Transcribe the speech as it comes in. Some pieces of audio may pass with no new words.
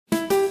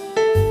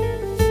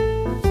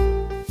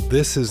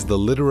This is The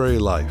Literary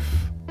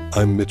Life.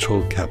 I'm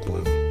Mitchell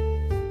Kaplan.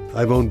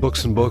 I've owned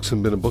books and books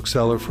and been a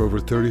bookseller for over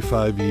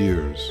 35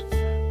 years.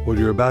 What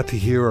you're about to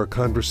hear are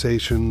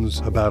conversations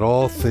about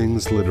all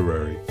things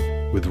literary,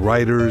 with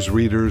writers,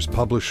 readers,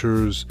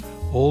 publishers,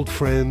 old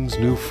friends,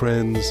 new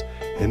friends,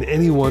 and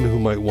anyone who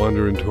might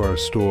wander into our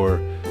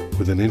store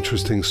with an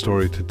interesting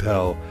story to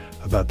tell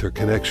about their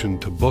connection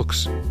to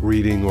books,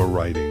 reading, or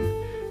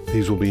writing.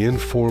 These will be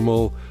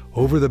informal,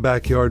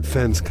 over-the-backyard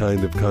fence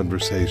kind of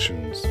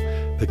conversations,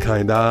 the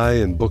kind I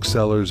and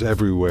booksellers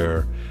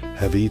everywhere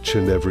have each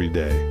and every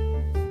day.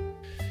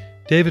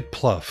 David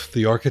Plouffe,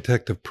 the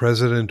architect of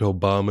President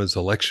Obama's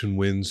election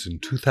wins in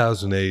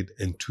 2008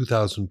 and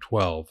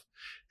 2012,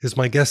 is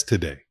my guest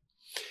today.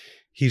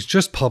 He's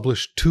just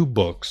published 2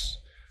 books.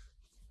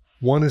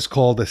 One is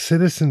called A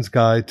Citizen's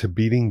Guide to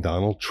Beating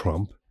Donald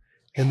Trump,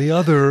 and the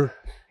other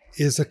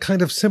is a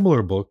kind of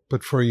similar book,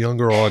 but for a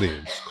younger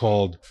audience,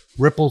 called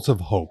Ripples of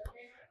Hope,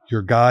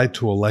 Your Guide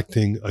to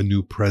Electing a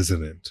New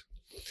President.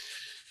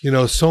 You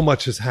know, so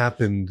much has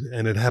happened,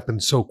 and it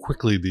happens so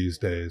quickly these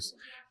days,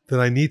 that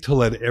I need to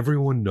let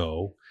everyone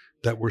know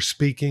that we're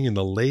speaking in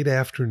the late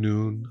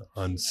afternoon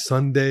on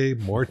Sunday,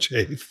 March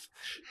 8th,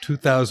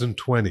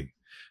 2020.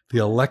 The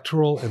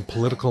electoral and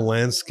political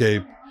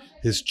landscape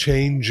is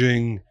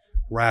changing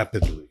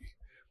rapidly.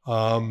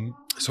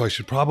 So I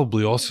should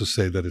probably also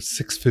say that it's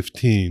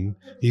 6:15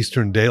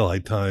 Eastern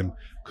Daylight Time,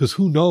 because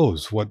who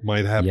knows what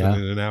might happen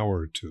in an hour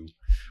or two.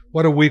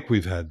 What a week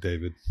we've had,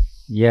 David.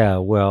 Yeah,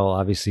 well,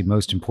 obviously,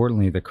 most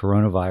importantly, the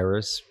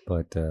coronavirus,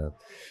 but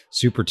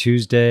Super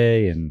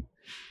Tuesday and,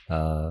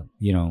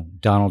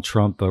 Donald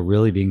Trump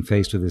really being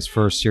faced with his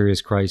first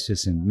serious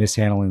crisis and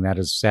mishandling that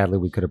as sadly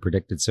we could have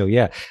predicted. So,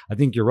 yeah, I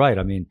think you're right.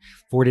 I mean,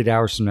 48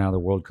 hours from now, the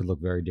world could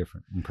look very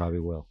different and probably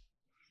will.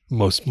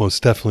 Most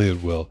definitely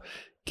it will.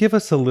 Give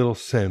us a little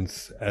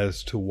sense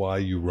as to why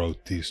you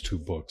wrote these 2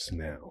 books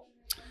now.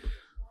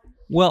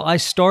 Well, I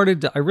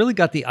really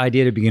got the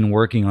idea to begin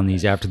working on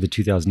these after the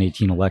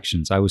 2018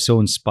 elections. I was so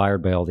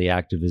inspired by all the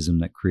activism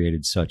that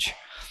created such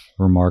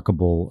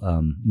remarkable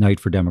night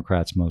for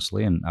Democrats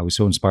mostly. And I was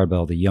so inspired by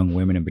all the young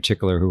women in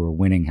particular who were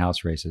winning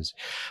House races.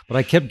 But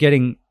I kept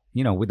getting,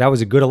 that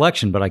was a good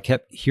election, but I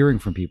kept hearing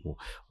from people,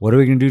 what are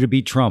we going to do to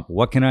beat Trump?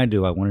 What can I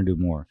do? I want to do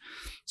more.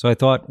 So I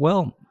thought,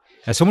 well,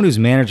 as someone who's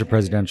managed a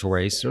presidential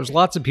race, there's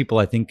lots of people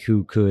I think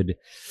who could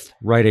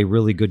write a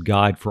really good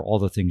guide for all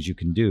the things you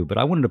can do. But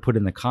I wanted to put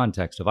in the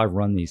context of I've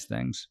run these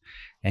things,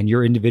 and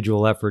your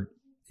individual effort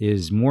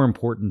is more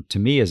important to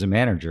me as a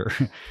manager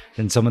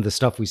than some of the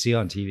stuff we see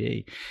on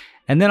TV.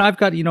 And then I've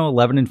got,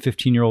 11 and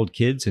 15-year-old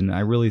kids, and I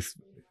really,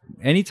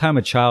 anytime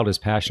a child is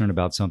passionate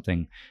about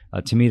something,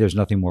 to me, there's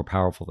nothing more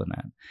powerful than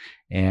that.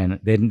 And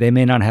they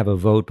may not have a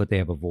vote, but they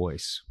have a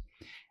voice.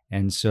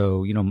 And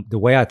so, the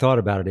way I thought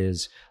about it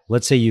is,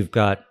 let's say you've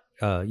got,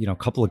 a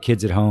couple of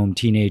kids at home,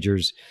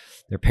 teenagers,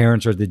 their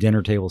parents are at the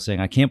dinner table saying,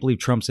 I can't believe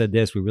Trump said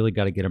this. We really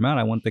got to get him out.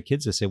 I want the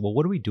kids to say, well,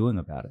 what are we doing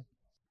about it?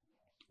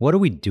 What are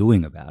we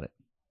doing about it?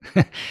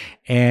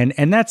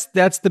 and that's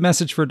the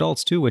message for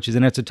adults too,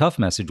 and it's a tough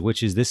message,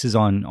 which is this is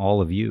on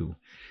all of you.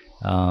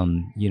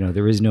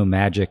 There is no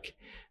magic,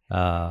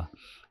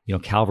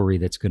 cavalry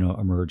that's going to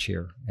emerge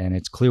here. And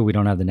it's clear we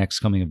don't have the next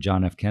coming of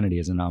John F. Kennedy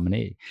as a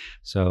nominee.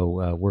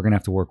 So we're going to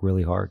have to work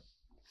really hard.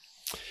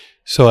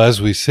 So as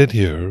we sit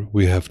here,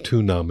 we have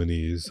 2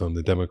 nominees on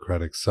the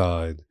Democratic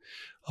side.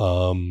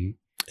 And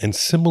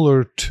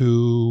similar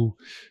to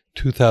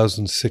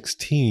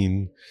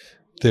 2016,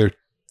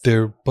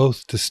 they're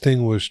both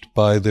distinguished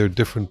by their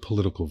different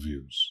political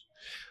views.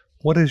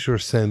 What is your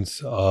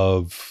sense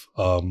of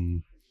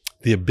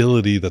the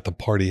ability that the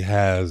party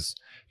has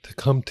to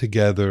come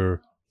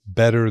together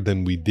better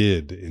than we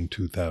did in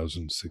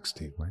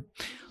 2016? Right.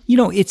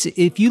 It's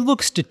if you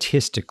look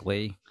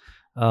statistically,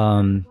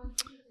 the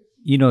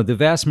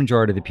vast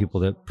majority of the people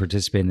that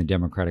participate in the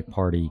Democratic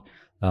Party,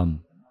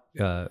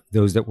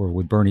 those that were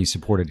with Bernie,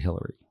 supported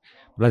Hillary.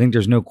 But I think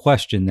there's no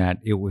question that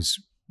it was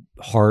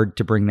hard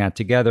to bring that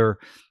together.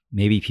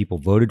 Maybe people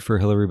voted for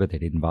Hillary, but they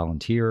didn't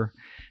volunteer.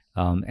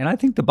 And I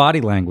think the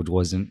body language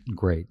wasn't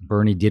great.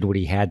 Bernie did what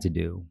he had to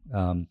do.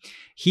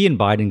 He and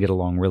Biden get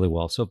along really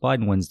well. So if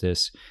Biden wins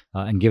this,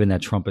 and given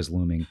that Trump is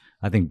looming,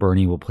 I think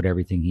Bernie will put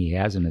everything he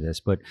has into this.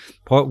 But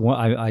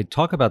I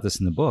talk about this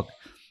in the book.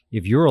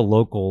 If you're a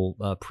local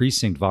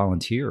precinct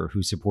volunteer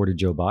who supported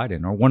Joe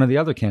Biden or one of the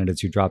other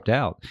candidates who dropped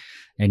out,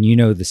 and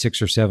the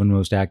 6 or 7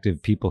 most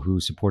active people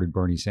who supported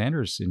Bernie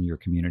Sanders in your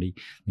community,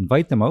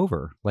 invite them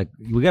over. Like,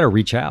 we got to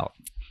reach out.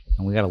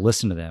 And we got to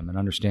listen to them and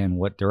understand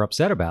what they're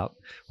upset about,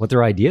 what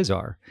their ideas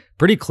are.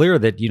 Pretty clear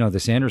that, the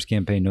Sanders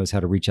campaign knows how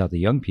to reach out to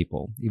young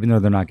people. Even though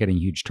they're not getting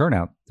huge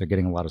turnout, they're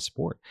getting a lot of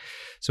support.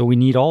 So we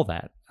need all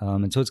that.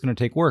 And so it's going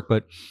to take work.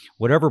 But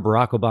whatever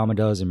Barack Obama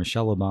does and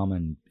Michelle Obama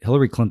and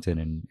Hillary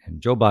Clinton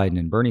and Joe Biden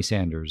and Bernie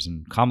Sanders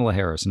and Kamala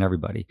Harris and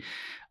everybody,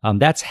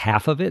 that's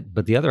half of it.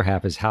 But the other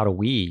half is how do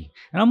we,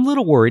 and I'm a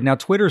little worried. Now,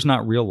 Twitter's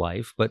not real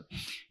life, but,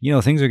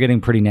 things are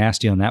getting pretty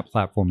nasty on that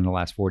platform in the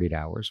last 48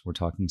 hours. We're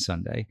talking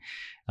Sunday.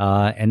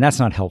 And that's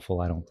not helpful,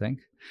 I don't think.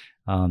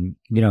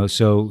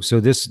 So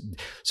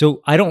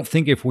I don't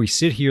think if we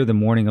sit here the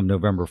morning of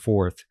November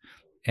 4th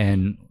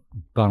and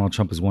Donald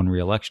Trump has won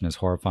re-election, as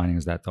horrifying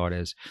as that thought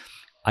is,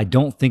 I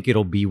don't think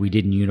it'll be we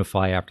didn't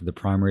unify after the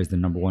primary is the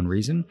number one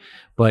reason.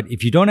 But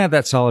if you don't have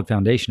that solid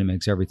foundation, it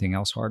makes everything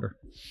else harder.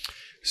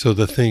 So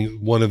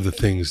one of the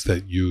things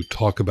that you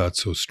talk about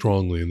so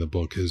strongly in the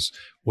book is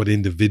what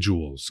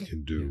individuals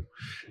can do.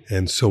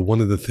 And so one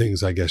of the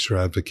things I guess you're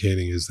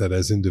advocating is that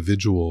as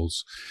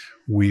individuals,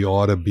 we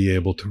ought to be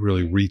able to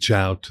really reach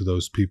out to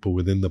those people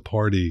within the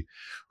party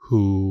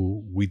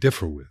who we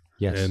differ with.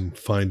 Yes. And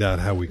find out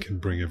how we can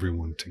bring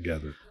everyone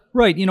together.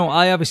 Right.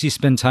 I obviously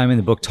spend time in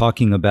the book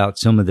talking about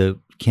some of the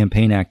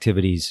campaign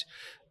activities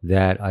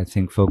that I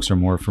think folks are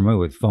more familiar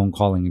with, phone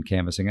calling and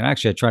canvassing. And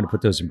actually, I try to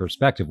put those in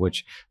perspective,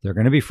 which they're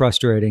going to be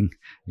frustrating.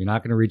 You're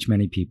not going to reach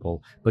many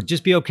people, but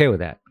just be okay with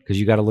that because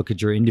you got to look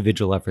at your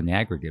individual effort in the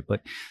aggregate.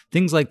 But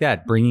things like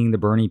that, bringing the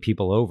Bernie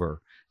people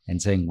over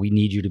and saying, we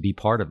need you to be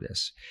part of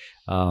this.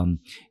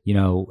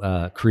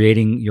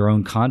 Creating your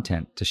own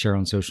content to share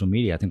on social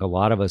media. I think a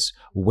lot of us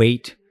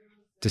wait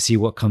to see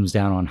what comes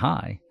down on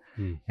high.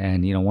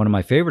 And, one of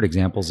my favorite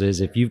examples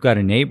is if you've got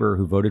a neighbor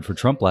who voted for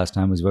Trump last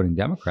time, was voting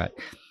Democrat,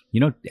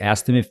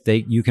 ask them if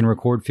you can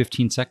record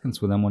 15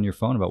 seconds with them on your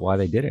phone about why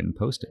they did it and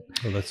post it.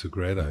 Oh, that's a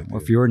great idea.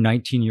 Or if you're a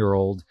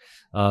 19-year-old,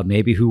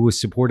 maybe who was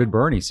supported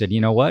Bernie, said, you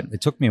know what,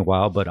 it took me a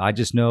while, but I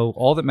just know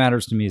all that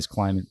matters to me is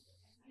climate.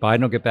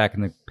 Biden will get back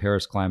in the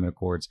Paris Climate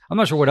Accords. I'm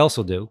not sure what else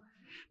he'll do,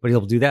 but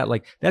he'll do that.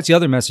 Like, that's the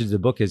other message of the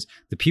book is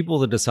the people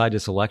that decide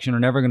this election are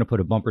never going to put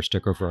a bumper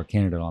sticker for a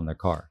candidate on their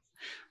car.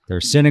 They're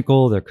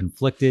cynical, they're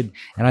conflicted.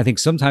 And I think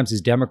sometimes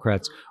as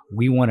Democrats,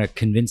 we want to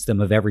convince them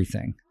of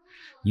everything.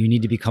 You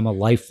need to become a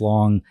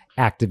lifelong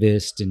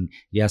activist. And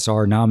yes,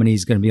 our nominee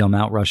is going to be on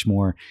Mount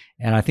Rushmore.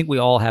 And I think we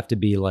all have to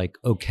be like,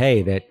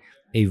 okay, that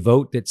a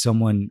vote that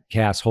someone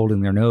casts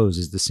holding their nose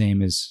is the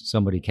same as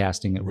somebody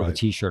casting it with a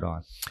T-shirt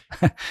on.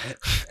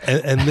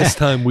 and this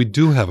time we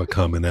do have a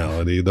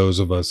commonality. Those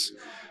of us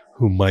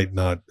who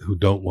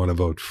don't want to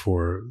vote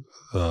for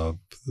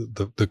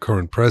the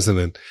current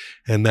president,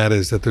 and that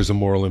is that there's a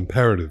moral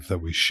imperative that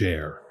we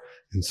share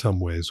in some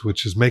ways,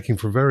 which is making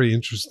for very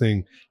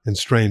interesting and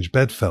strange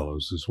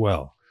bedfellows as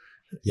well.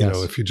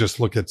 Yes. If you just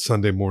look at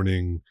Sunday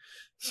morning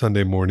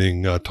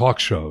talk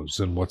shows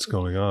and what's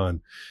going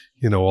on,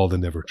 all the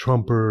never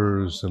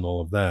Trumpers and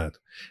all of that.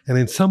 And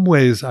in some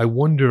ways, I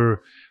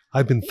wonder,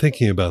 I've been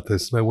thinking about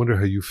this, and I wonder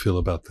how you feel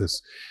about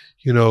this.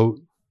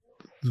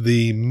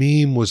 The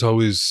meme was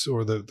always,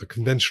 or the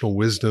conventional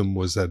wisdom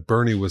was that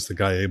Bernie was the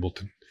guy able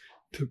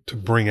to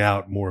bring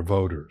out more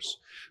voters.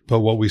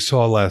 But what we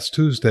saw last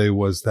Tuesday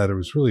was that it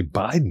was really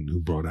Biden who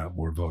brought out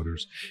more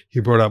voters.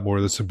 He brought out more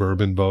of the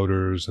suburban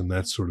voters and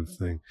that sort of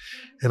thing.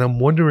 And I'm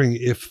wondering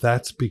if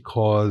that's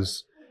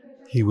because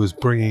he was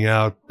bringing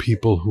out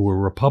people who were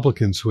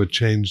Republicans who had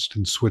changed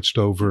and switched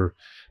over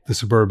the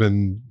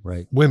suburban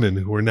women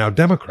who are now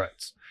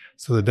Democrats.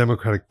 So the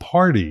Democratic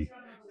Party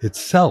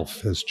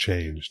itself has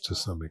changed to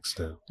some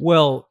extent.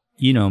 Well,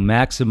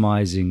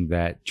 maximizing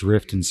that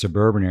drift in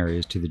suburban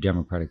areas to the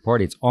Democratic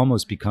Party, it's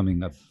almost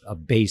becoming a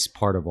base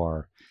part of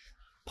our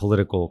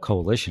political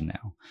coalition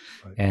now.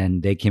 Right.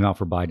 And they came out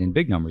for Biden in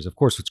big numbers. Of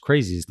course, what's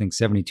crazy is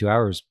 72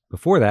 hours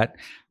before that,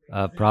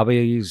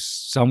 probably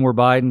some were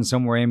Biden,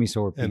 some were Amy,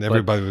 so were people. And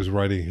everybody was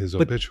writing his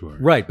obituary.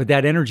 Right, but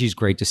that energy is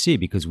great to see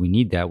because we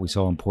need that. We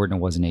saw how important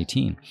it was in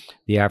 2018.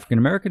 The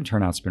African-American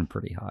turnout's been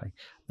pretty high.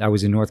 I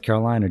was in North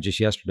Carolina just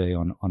yesterday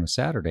on a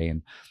Saturday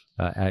and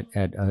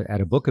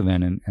at a book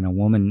event, and a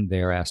woman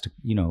there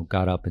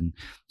got up and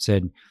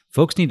said,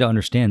 folks need to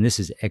understand this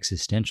is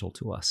existential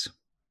to us,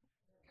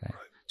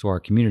 to our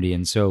community.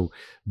 And so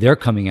they're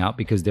coming out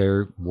because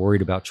they're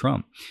worried about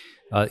Trump.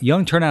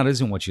 Young turnout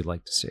isn't what you'd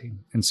like to see.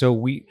 And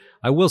so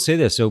I will say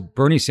this. So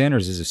Bernie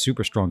Sanders is a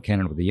super strong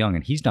candidate with the young,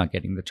 and he's not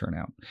getting the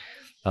turnout.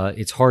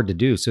 It's hard to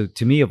do. So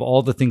to me, of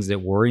all the things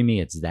that worry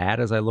me, it's that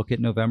as I look at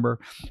November.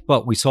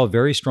 But we saw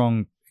very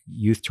strong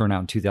youth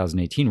turnout in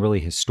 2018, really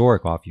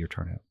historic off-year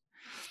turnout.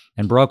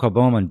 And Barack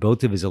Obama in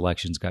both of his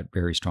elections got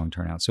very strong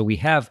turnout. So we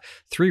have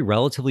 3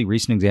 relatively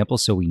recent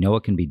examples, so we know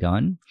it can be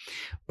done.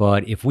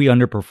 But if we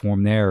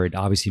underperform there, it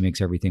obviously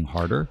makes everything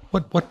harder.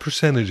 What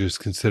percentage is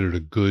considered a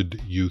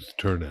good youth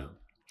turnout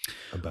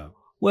about?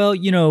 Well,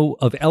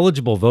 of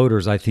eligible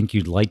voters, I think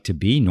you'd like to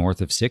be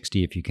north of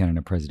 60 if you can in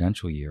a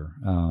presidential year.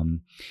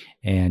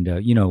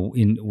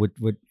 In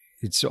what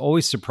it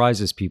always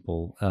surprises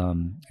people,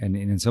 and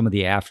in some of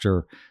the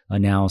after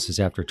analysis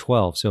after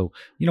 12. So,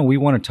 we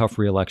won a tough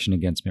re-election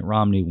against Mitt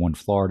Romney, won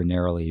Florida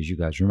narrowly, as you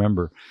guys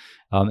remember.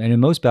 And in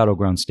most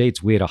battleground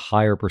states, we had a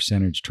higher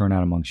percentage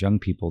turnout amongst young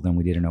people than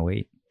we did in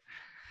 2008.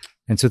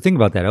 And so think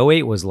about that.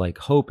 2008 was like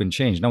hope and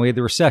change. Now we had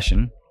the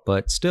recession,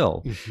 but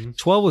still.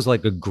 12 was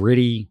like a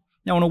gritty.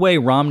 Now, in a way,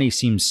 Romney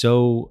seems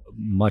so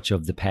much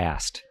of the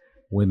past,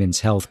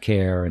 women's health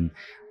care.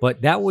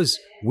 But that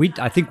was,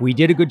 I think we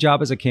did a good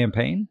job as a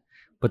campaign.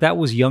 But that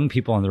was young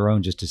people on their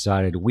own just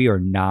decided we are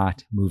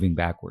not moving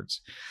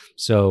backwards.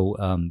 So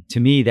to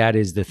me, that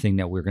is the thing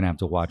that we're going to have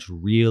to watch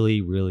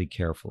really, really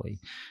carefully.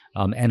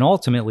 And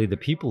ultimately, the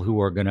people who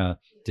are going to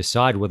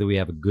decide whether we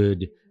have a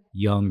good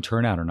young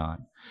turnout or not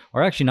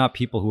are actually not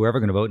people who are ever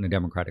going to vote in a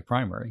Democratic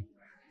primary.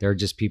 They're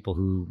just people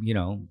who,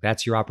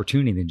 that's your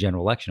opportunity in the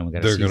general election. We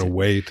got they're going to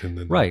wait and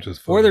then right,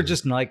 just vote. Or they're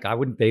just like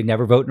they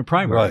never vote in a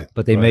primary, right,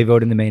 but they may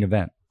vote in the main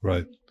event.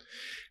 Right,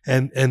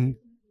 and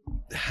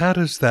how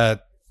does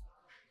that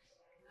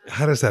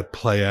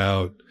play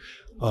out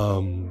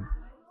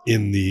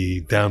in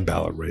the down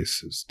ballot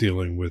races,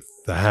 dealing with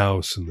the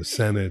House and the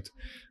Senate?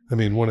 I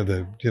mean, one of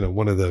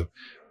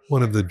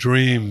the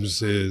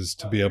dreams is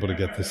to be able to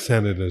get the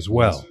Senate as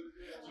well.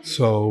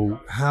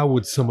 So how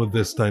would some of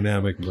this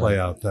dynamic play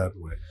out that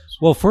way?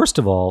 Well, first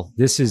of all,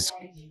 this is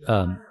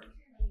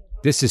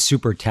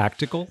super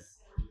tactical.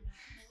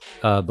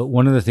 But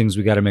one of the things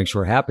we got to make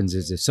sure happens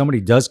is if somebody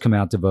does come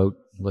out to vote,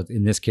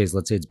 in this case,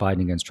 let's say it's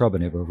Biden against Trump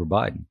and over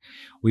Biden,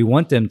 we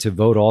want them to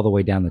vote all the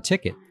way down the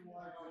ticket.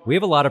 We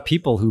have a lot of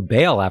people who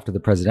bail after the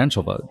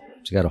presidential vote.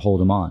 So you got to hold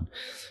them on.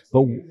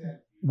 But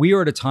we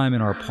are at a time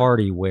in our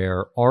party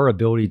where our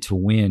ability to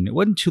win, it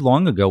wasn't too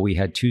long ago, we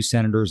had 2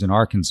 senators in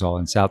Arkansas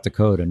and South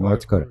Dakota,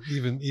 North Dakota.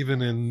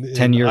 Even in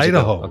 10 years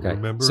Idaho, ago. Okay.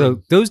 Remember?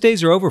 So those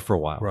days are over for a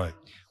while. Right.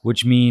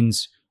 Which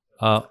means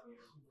our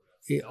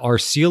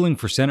ceiling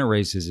for Senate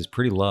races is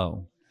pretty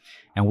low.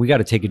 And we got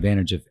to take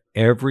advantage of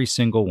every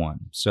single one.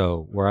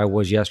 So where I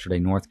was yesterday,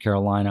 North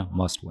Carolina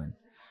must win.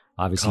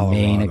 Obviously,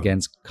 Colorado. Maine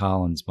against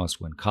Collins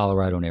must win.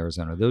 Colorado and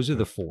Arizona. Those are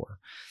the 4.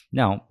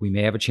 Now, we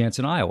may have a chance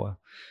in Iowa,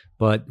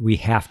 but we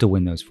have to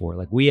win those 4.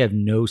 Like, we have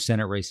no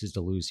Senate races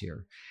to lose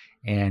here.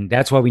 And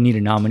that's why we need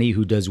a nominee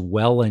who does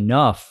well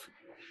enough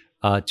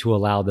to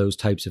allow those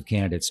types of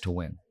candidates to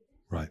win.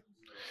 Right.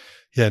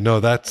 Yeah, no,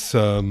 that's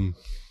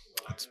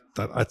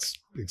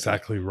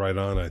exactly right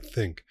on, I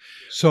think.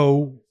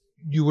 So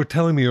you were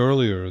telling me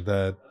earlier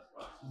that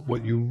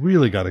what you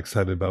really got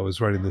excited about was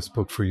writing this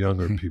book for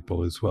younger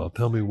people as well.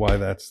 Tell me why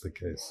that's the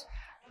case.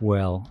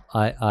 Well,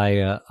 I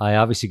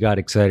obviously got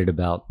excited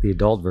about the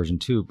adult version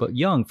too, but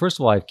young. First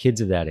of all, I have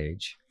kids of that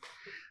age.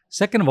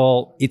 Second of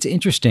all, it's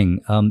interesting.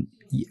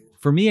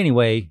 For me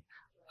anyway,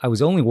 I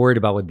was only worried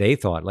about what they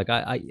thought. Like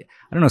I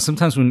don't know.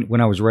 Sometimes when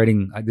I was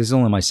writing, this is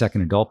only my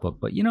second adult book,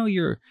 but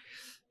you're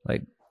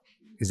like,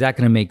 is that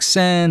going to make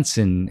sense?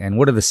 And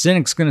what are the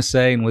cynics going to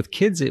say? And with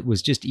kids, it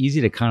was just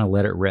easy to kind of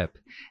let it rip.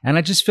 And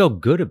I just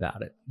felt good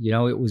about it.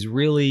 It was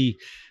really,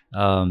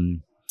 because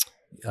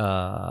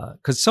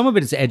some of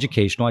it is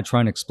educational. I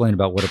try and explain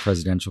about what a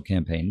presidential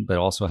campaign, but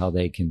also how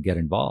they can get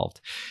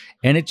involved.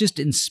 And it just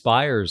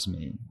inspires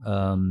me.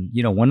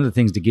 One of the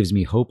things that gives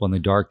me hope on the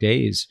dark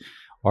days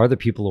are the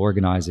people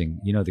organizing,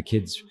 the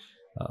kids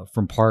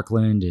from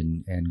Parkland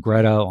and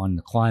Greta on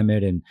the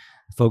climate, and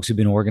folks who've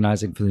been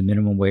organizing for the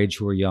minimum wage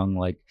who are young.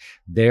 Like,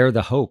 they're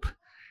the hope.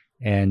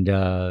 And,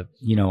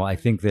 I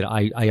think that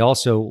I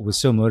also was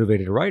so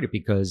motivated to write it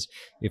because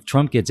if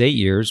Trump gets 8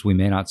 years, we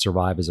may not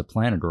survive as a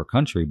planet or a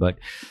country. But,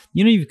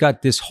 you've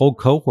got this whole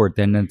cohort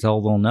then that's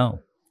all they'll know.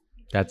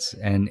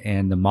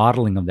 And the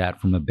modeling of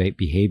that from a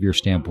behavior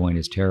standpoint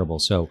is terrible.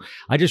 So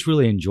I just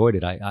really enjoyed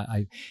it.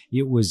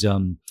 It was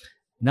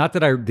not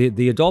that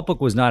the adult book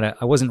was not,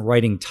 I wasn't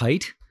writing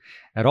tight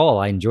at all.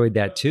 I enjoyed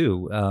that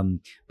too.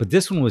 But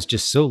this one was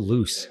just so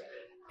loose.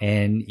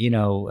 And,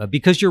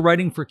 because you're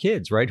writing for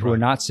kids, right? Who are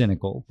not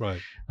cynical, right?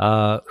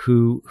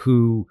 Who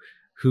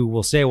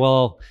will say,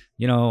 well,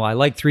 I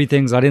like 3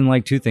 things. I didn't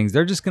like 2 things.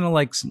 They're just going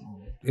to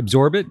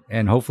absorb it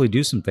and hopefully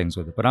do some things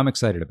with it. But I'm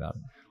excited about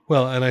it.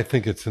 Well, and I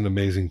think it's an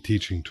amazing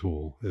teaching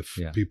tool if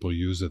people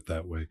use it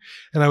that way.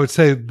 And I would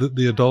say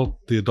the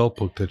adult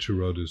book that you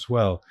wrote as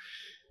well,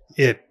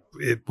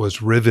 it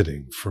was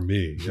riveting for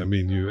me. I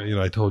mean,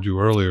 I told you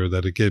earlier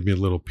that it gave me a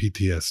little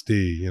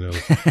PTSD,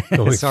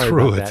 going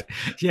through it.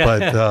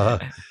 Yeah.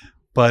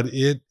 But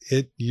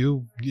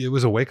it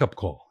was a wake up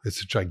call.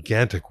 It's a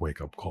gigantic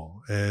wake up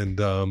call. And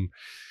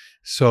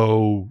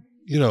so,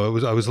 I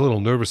was a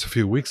little nervous a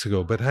few weeks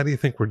ago, but how do you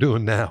think we're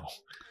doing now?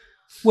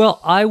 Well,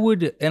 I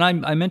would, and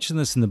I mentioned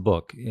this in the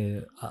book,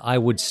 I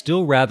would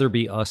still rather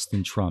be us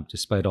than Trump,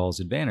 despite all his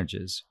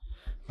advantages.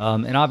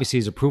 And obviously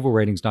his approval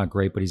rating's not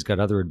great, but he's got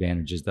other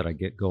advantages that I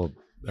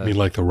mean,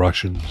 like the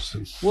Russians?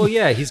 Well,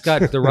 yeah, he's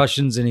got the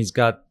Russians, and he's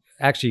got,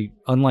 actually,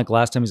 unlike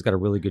last time, he's got a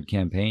really good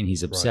campaign.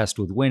 He's obsessed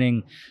with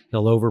winning.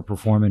 He'll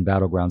overperform in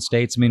battleground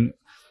states. I mean,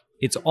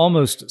 it's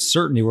almost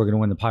certainly we're going to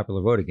win the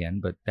popular vote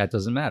again, but that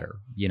doesn't matter,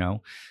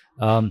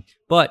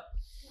 But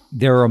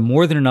there are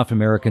more than enough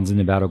Americans in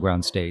the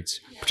battleground states,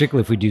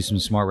 particularly if we do some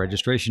smart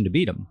registration, to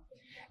beat them.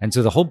 And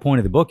so the whole point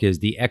of the book is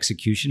the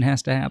execution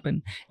has to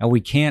happen. And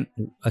we can't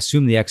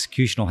assume the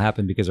execution will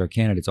happen because our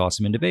candidate's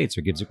awesome in debates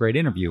or gives a great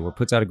interview or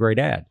puts out a great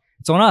ad.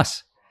 It's on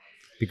us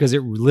because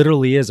it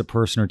literally is a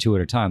person or 2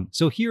 at a time.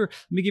 So here,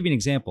 let me give you an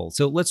example.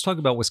 So let's talk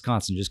about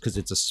Wisconsin just because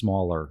it's a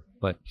smaller,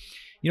 but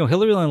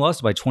Hillary only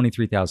lost by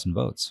 23,000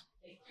 votes.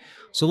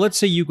 So let's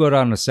say you go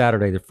down on a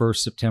Saturday, the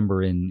first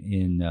September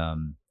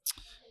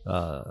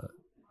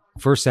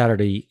first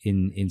Saturday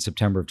in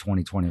September of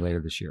 2020, later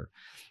this year,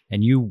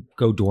 and you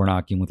go door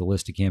knocking with a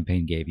list the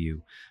campaign gave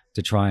you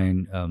to try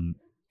and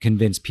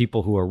convince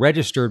people who are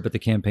registered but the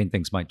campaign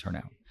thinks might turn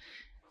out.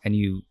 and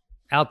you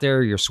out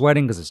there, you're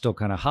sweating because it's still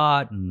kind of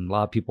hot and a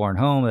lot of people aren't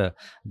home. At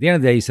the end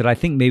of the day, he said, I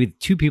think maybe the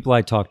two people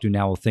I talked to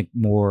now will think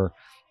more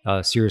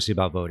seriously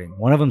about voting.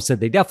 One of them said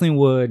they definitely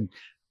would.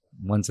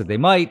 One said they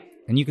might.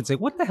 And you can say,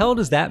 what the hell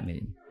does that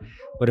mean?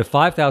 But if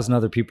 5,000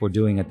 other people are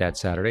doing it that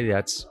Saturday,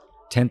 that's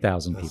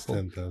 10,000 people.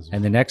 10,000.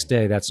 And the next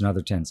day, that's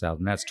another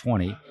 10,000. That's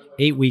 20.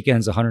 8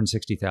 weekends,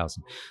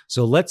 160,000.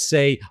 So let's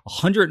say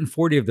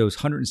 140 of those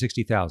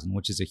 160,000,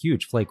 which is a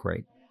huge flake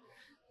rate,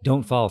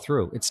 don't follow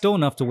through. It's still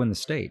enough to win the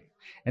state.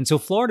 And so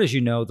Florida, as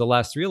you know, the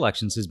last 3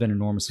 elections has been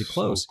enormously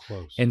close. So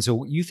close. And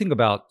so you think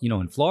about,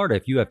 in Florida,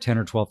 if you have 10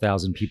 or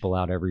 12,000 people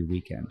out every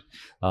weekend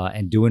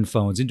and doing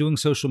phones and doing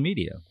social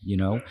media,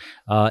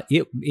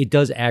 it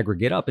does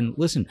aggregate up. And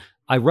listen,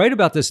 I write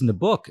about this in the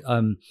book.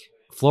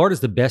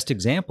 Florida's the best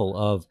example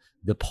of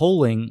the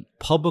polling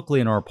publicly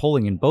in our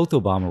polling in both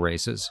Obama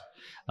races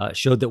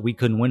showed that we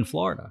couldn't win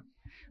Florida.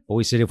 But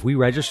we said if we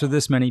register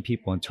this many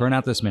people and turn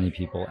out this many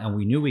people, and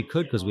we knew we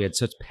could because we had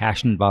such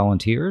passionate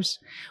volunteers,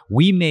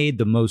 we made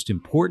the most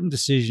important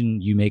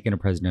decision you make in a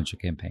presidential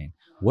campaign.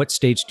 What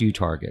states do you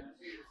target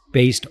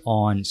based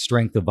on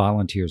strength of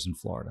volunteers in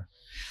Florida?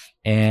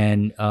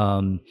 And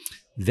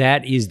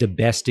that is the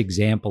best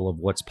example of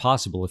what's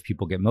possible if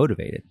people get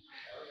motivated.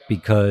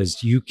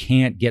 Because you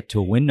can't get to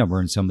a win number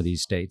in some of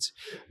these states,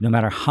 no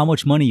matter how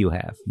much money you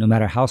have, no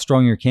matter how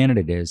strong your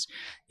candidate is,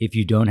 if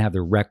you don't have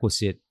the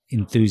requisite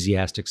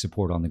enthusiastic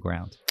support on the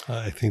ground.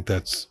 I think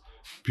that's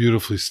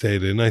beautifully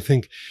stated. And I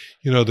think,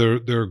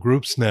 there are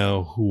groups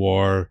now who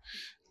are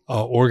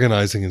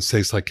organizing in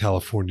states like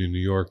California and New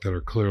York that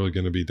are clearly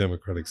going to be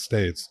Democratic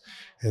states.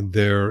 And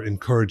they're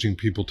encouraging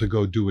people to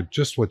go do it,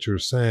 just what you're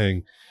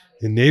saying,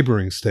 in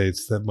neighboring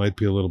states that might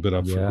be a little bit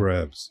up for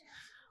grabs.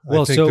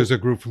 Well, I think there's a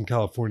group from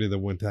California that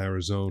went to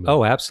Arizona.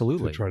 Oh,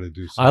 absolutely. To try to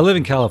do something. I live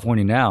in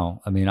California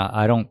now. I mean,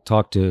 I don't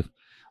talk to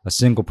a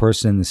single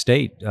person in the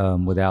state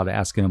without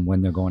asking them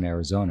when they're going to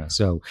Arizona.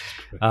 So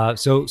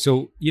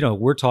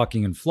we're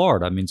talking in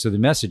Florida. I mean, so the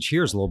message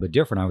here is a little bit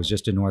different. I was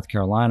just in North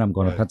Carolina. I'm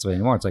going to Pennsylvania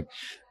tomorrow. It's like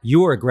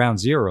you are at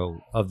ground zero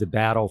of the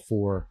battle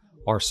for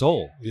our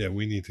soul. Yeah,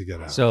 we need to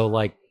get out.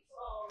 So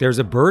there's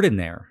a burden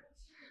there.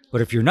 But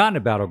if you're not in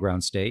a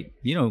battleground state,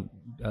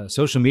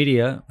 social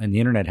media and the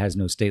internet has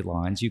no state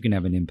lines. You can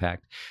have an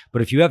impact.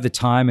 But if you have the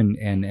time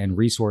and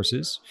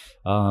resources,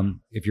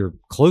 if you're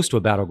close to a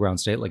battleground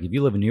state, like if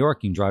you live in New York,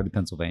 you can drive to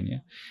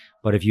Pennsylvania.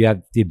 But if you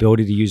have the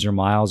ability to use your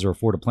miles or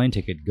afford a plane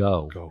ticket,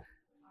 go.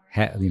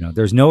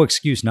 There's no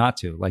excuse not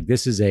to.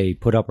 This is a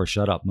put up or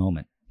shut up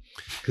moment.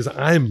 Because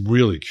I'm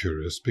really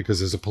curious,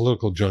 because as a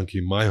political junkie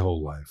my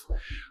whole life,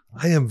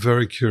 I am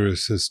very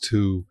curious as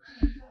to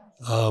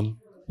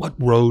what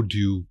road do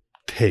you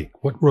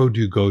take? What road do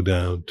you go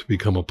down to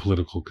become a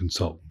political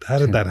consultant? How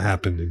did that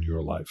happen in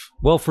your life?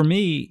 Well, for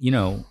me,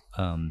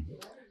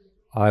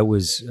 I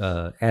was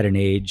at an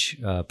age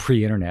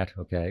pre-internet,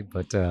 okay,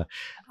 but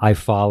I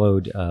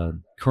followed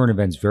current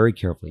events very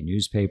carefully,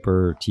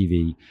 newspaper,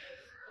 TV.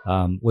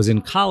 Was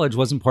in college,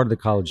 wasn't part of the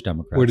college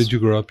Democrats. Where did you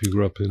grow up? You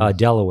grew up in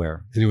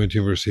Delaware. And you went to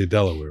University of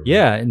Delaware, right?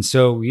 Yeah, and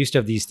so we used to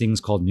have these things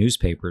called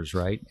newspapers,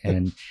 right?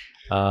 And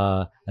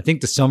I think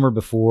the summer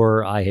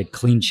before, I had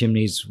cleaned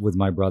chimneys with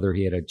my brother.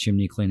 He had a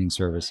chimney cleaning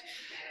service.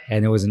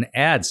 And there was an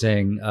ad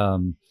saying,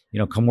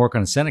 come work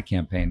on a Senate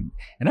campaign.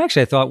 And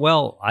actually I thought,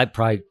 well,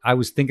 I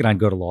was thinking I'd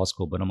go to law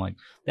school, but I'm like,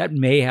 that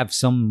may have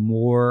some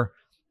more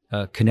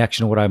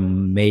connection to what I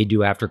may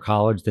do after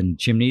college than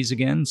chimneys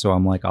again. So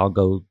I'm like, I'll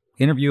go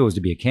interview. It was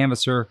to be a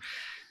canvasser.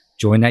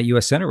 Joined that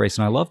U.S. Senate race,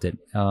 and I loved it.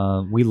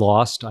 We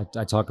lost.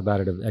 I talk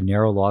about it, a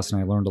narrow loss,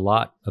 and I learned a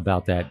lot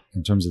about that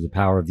in terms of the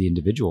power of the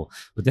individual.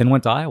 But then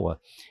went to Iowa.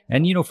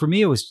 And, for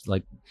me, it was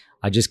like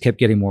I just kept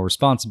getting more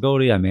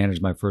responsibility. I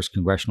managed my first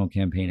congressional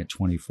campaign at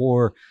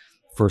 24,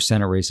 first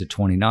Senate race at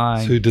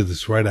 29. So you did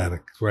this right out of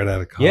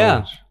college.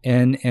 Yeah.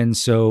 And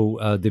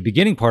so the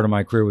beginning part of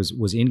my career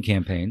was in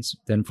campaigns.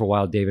 Then for a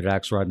while, David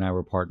Axelrod and I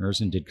were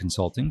partners and did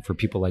consulting for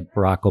people like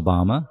Barack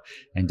Obama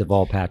and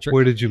Deval Patrick.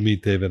 Where did you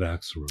meet David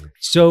Axelrod?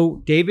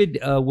 So David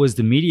was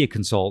the media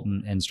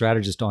consultant and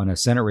strategist on a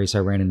Senate race I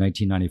ran in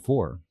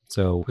 1994.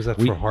 So was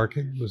that for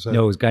Harkin?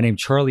 No, it was a guy named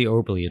Charlie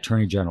Oberle,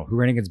 Attorney General, who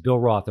ran against Bill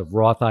Roth of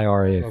Roth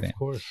IRA fame. Of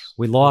course.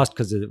 We lost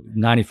because of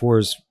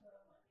 94's.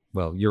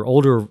 Well, your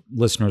older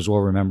listeners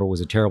will remember, was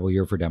a terrible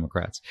year for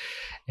Democrats.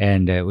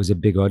 And it was a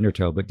big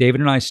undertow. But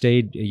David and I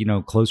stayed,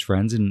 close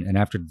friends. And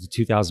after the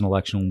 2000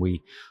 election,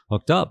 we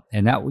hooked up.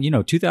 And that,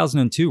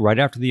 2002, right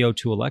after the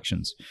 2002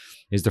 elections,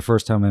 is the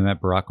first time I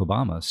met Barack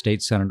Obama, a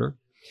state senator.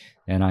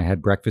 And I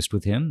had breakfast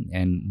with him.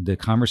 And the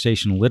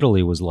conversation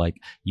literally was like,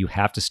 you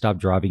have to stop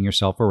driving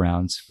yourself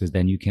around because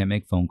then you can't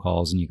make phone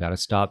calls, and you got to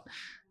stop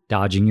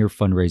dodging your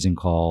fundraising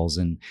calls.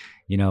 And,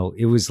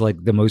 it was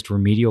like the most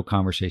remedial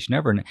conversation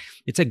ever. And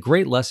it's a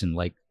great lesson.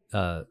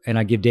 And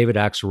I give David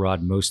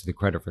Axelrod most of the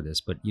credit for this,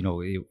 but,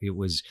 it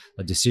was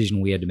a decision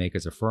we had to make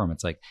as a firm.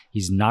 It's like,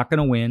 he's not going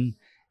to win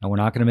and we're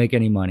not going to make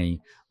any money,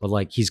 but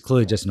he's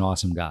clearly just an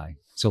awesome guy.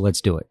 So let's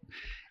do it.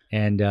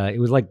 And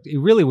it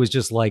really was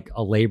just like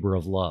a labor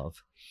of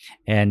love.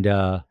 And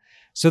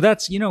so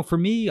that's, for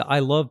me, I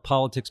love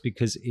politics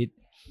because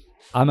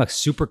I'm a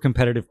super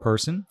competitive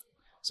person.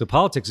 So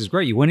politics is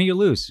great. You win or you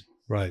lose.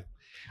 Right.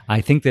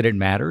 I think that it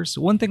matters.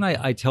 One thing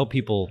I tell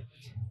people,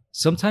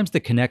 sometimes the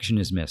connection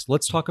is missed.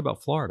 Let's talk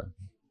about Florida.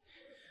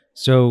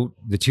 So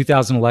the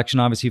 2000 election,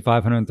 obviously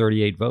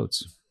 538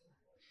 votes.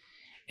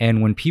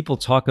 And when people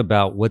talk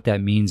about what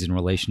that means in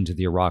relation to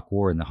the Iraq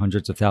War and the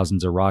hundreds of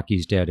thousands of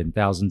Iraqis dead and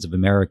thousands of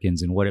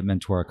Americans and what it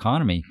meant to our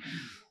economy,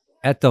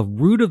 at the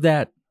root of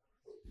that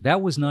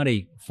was not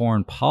a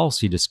foreign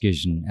policy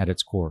decision at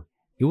its core.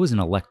 It was an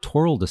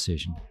electoral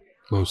decision.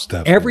 Most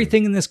definitely.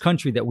 Everything in this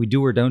country that we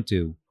do or don't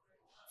do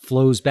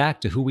flows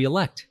back to who we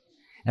elect.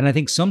 And I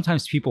think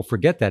sometimes people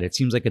forget that. It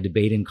seems like a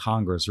debate in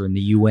Congress or in the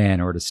UN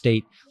or at a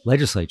state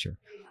legislature.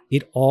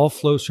 It all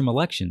flows from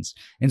elections.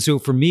 And so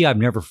for me, I've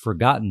never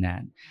forgotten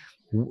that.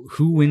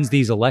 Who wins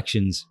these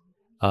elections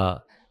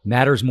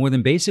matters more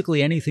than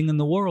basically anything in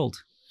the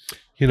world.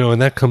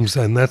 And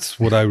that's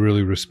what I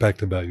really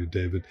respect about you,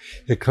 David.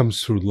 It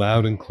comes through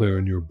loud and clear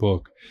in your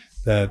book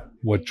that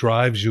what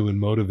drives you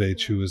and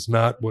motivates you is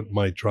not what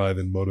might drive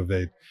and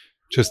motivate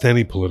just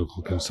any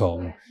political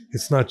consultant.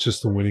 It's not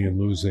just the winning and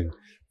losing,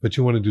 but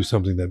you want to do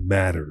something that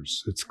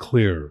matters. It's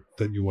clear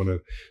that you want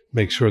to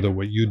make sure that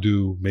what you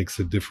do makes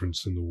a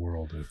difference in the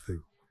world, I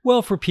think.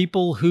 Well, for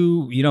people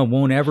who,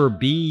 won't ever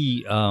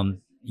be,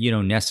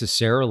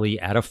 necessarily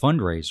at a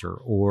fundraiser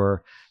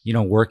or,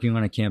 working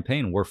on a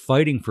campaign, we're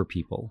fighting for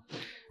people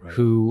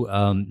who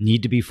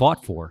need to be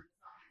fought for.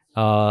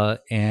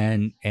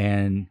 And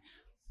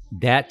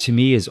that to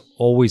me has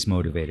always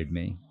motivated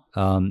me.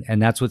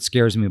 And that's what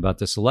scares me about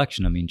this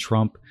election. I mean,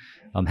 Trump,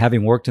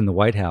 having worked in the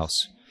White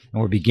House,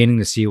 and we're beginning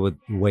to see with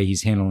the way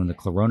he's handling the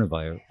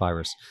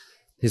coronavirus,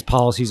 his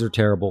policies are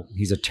terrible.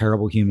 He's a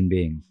terrible human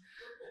being.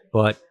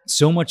 But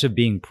so much of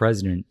being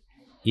president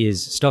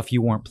is stuff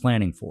you weren't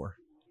planning for.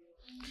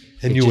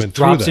 And it you just went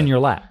through drops that. In your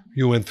lap.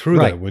 You went through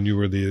that when you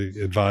were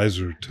the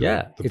advisor to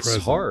the it's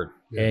president. hard.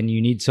 Yeah. And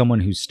you need someone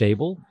who's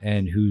stable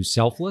and who's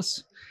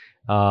selfless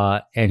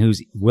and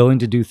who's willing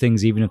to do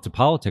things even if the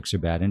politics are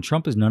bad. And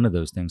Trump is none of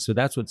those things. So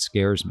that's what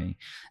scares me.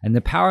 And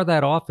the power of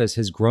that office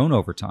has grown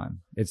over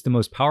time. It's the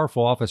most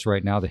powerful office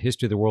right now the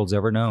history of the world's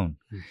ever known.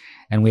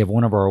 And we have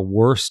one of our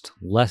worst,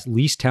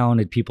 least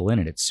talented people in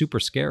it. It's super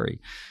scary.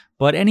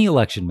 But any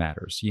election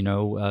matters,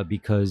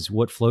 because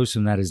what flows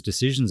from that is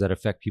decisions that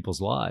affect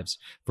people's lives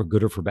for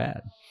good or for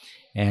bad.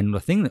 And one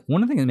of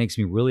the things that makes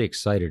me really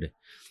excited,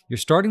 you're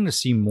starting to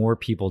see more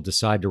people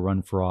decide to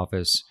run for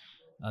office,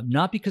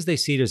 not because they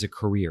see it as a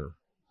career.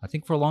 I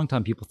think for a long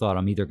time, people thought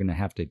I'm either going to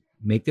have to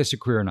make this a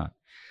career or not.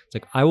 It's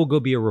like, I will go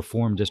be a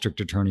reform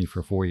district attorney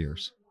for 4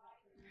 years.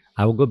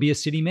 I will go be a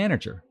city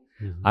manager.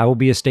 Mm-hmm. I will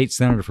be a state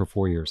senator for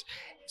 4 years.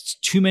 It's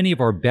too many of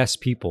our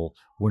best people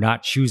were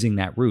not choosing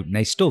that route, and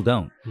they still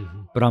don't.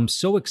 Mm-hmm. But I'm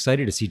so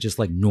excited to see just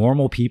like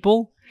normal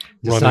people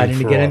deciding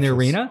to get in the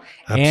arena,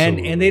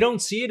 and they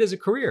don't see it as a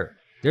career.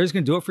 They're just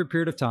going to do it for a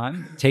period of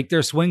time, take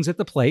their swings at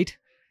the plate,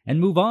 and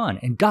move on.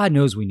 And God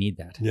knows we need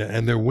that. Yeah,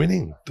 and they're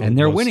winning. And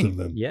they're winning. Of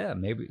them. Yeah,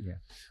 maybe. Yeah.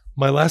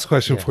 My last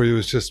question for you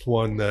is just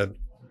one that,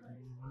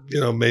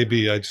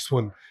 maybe I just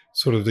want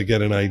sort of to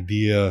get an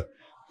idea,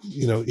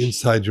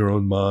 inside your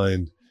own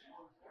mind.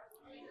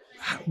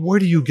 Where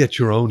do you get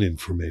your own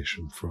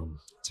information from?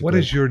 What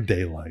is your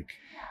day like?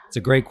 It's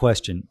a great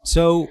question.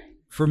 So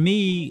for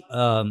me,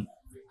 I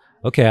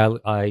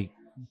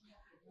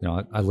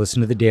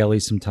listen to the Daily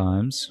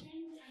sometimes.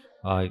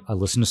 I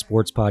listen to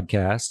sports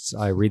podcasts.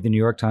 I read the New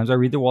York Times. I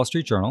read the Wall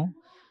Street Journal.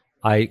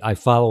 I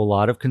follow a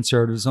lot of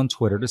conservatives on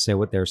Twitter to say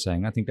what they're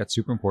saying. I think that's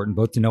super important,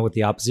 both to know what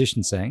the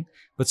opposition's saying,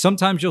 but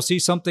sometimes you'll see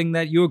something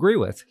that you agree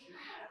with.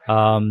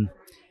 I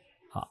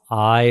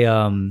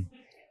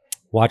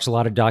watch a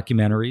lot of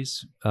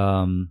documentaries.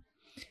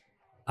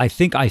 I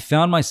think I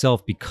found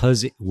myself,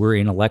 because we're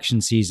in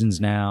election seasons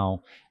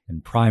now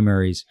and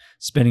primaries,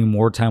 spending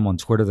more time on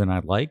Twitter than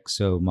I'd like.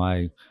 So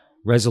my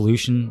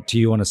resolution to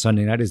you on a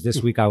Sunday night is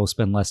this week I will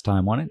spend less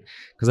time on it,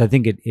 because I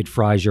think it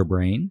fries your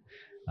brain.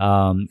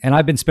 And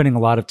I've been spending a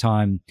lot of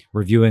time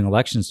reviewing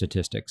election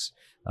statistics.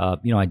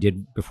 I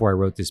did before I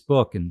wrote this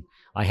book, and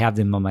I have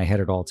them on my head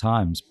at all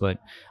times, but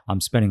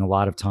I'm spending a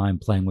lot of time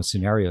playing with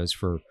scenarios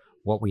for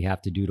what we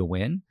have to do to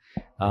win.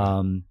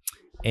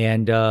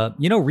 And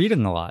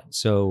reading a lot.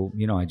 So,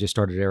 I just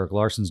started Eric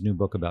Larson's new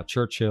book about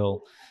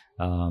Churchill,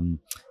 and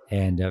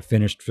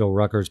finished Phil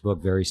Rucker's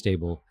book, Very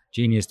Stable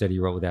Genius, that he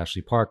wrote with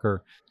Ashley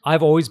Parker.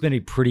 I've always been a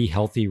pretty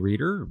healthy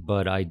reader,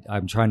 but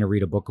I'm trying to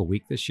read a book a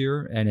week this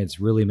year, and it's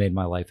really made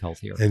my life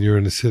healthier. And you're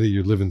in the city,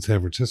 you live in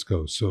San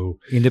Francisco, so...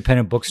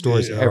 Independent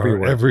bookstores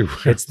everywhere.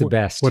 It's the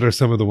best. What are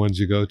some of the ones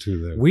you go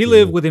to there? We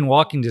live within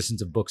walking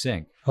distance of Books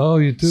Inc. Oh,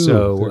 you do?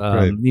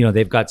 So,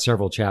 they've got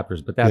several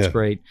chapters, but that's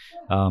great.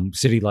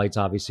 City Lights,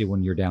 obviously,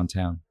 when you're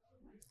downtown.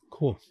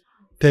 Cool.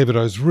 David,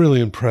 I was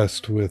really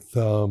impressed with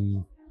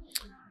one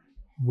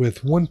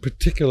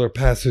particular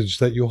passage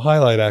that you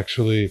highlight,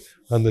 actually,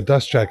 on the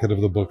dust jacket of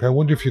the book. I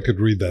wonder if you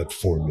could read that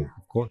for me.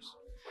 Of course.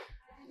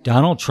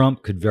 Donald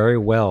Trump could very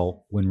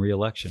well win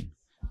re-election,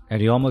 and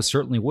he almost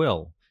certainly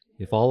will,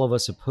 if all of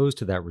us opposed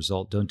to that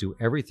result don't do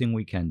everything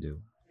we can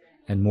do.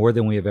 and more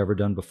than we have ever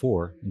done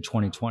before in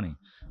 2020.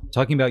 I'm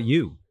talking about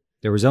you.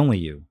 There was only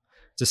you.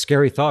 It's a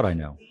scary thought, I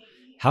know.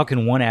 How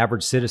can one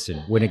average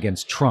citizen win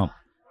against Trump,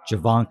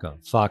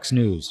 Javanka, Fox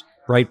News,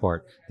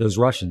 Breitbart, those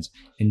Russians,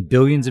 and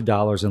billions of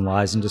dollars in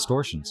lies and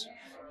distortions?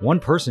 One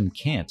person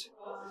can't.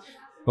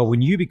 But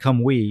when you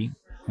become we,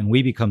 and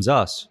we becomes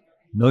us,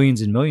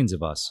 millions and millions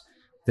of us,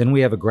 then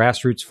we have a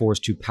grassroots force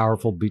too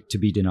powerful to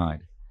be denied.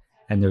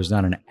 And there's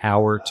not an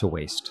hour to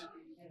waste.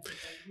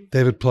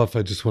 David Plouffe,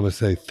 I just want to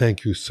say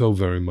thank you so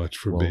very much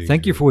for being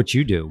Thank you here. for what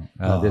you do.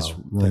 This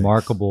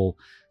remarkable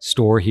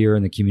store here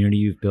in the community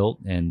you've built,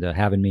 and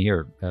having me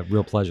here.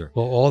 Real pleasure.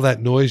 Well, all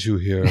that noise you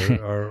hear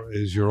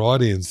is your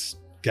audience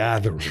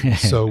gathering.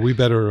 So we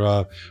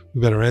better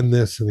end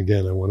this. And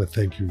again, I want to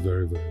thank you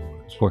very, very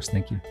much. Of course,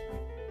 thank you.